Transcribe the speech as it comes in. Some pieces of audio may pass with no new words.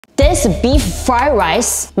This beef fried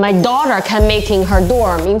rice, my daughter can make in her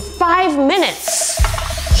dorm in 5 minutes.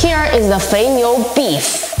 Here is the filet mignon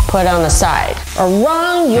beef, put on the side.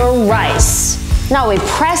 Around your rice. Now we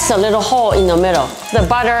press a little hole in the middle. The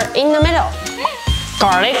butter in the middle.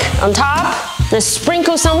 Garlic on top. Then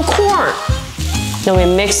sprinkle some corn. Then we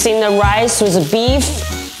mix in the rice with the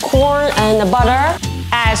beef, corn, and the butter.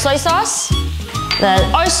 Add soy sauce.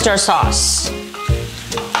 Then oyster sauce.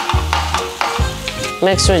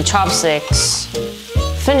 Mix with chopsticks.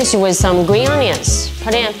 Finish with some green onions.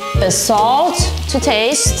 Put in the salt to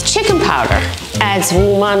taste. Chicken powder adds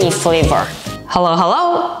umami flavor. Hello,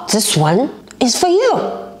 hello. This one is for you.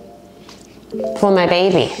 For my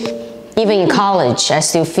baby. Even in college, I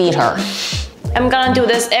still feed her. I'm gonna do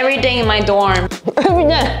this every day in my dorm. Every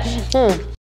day.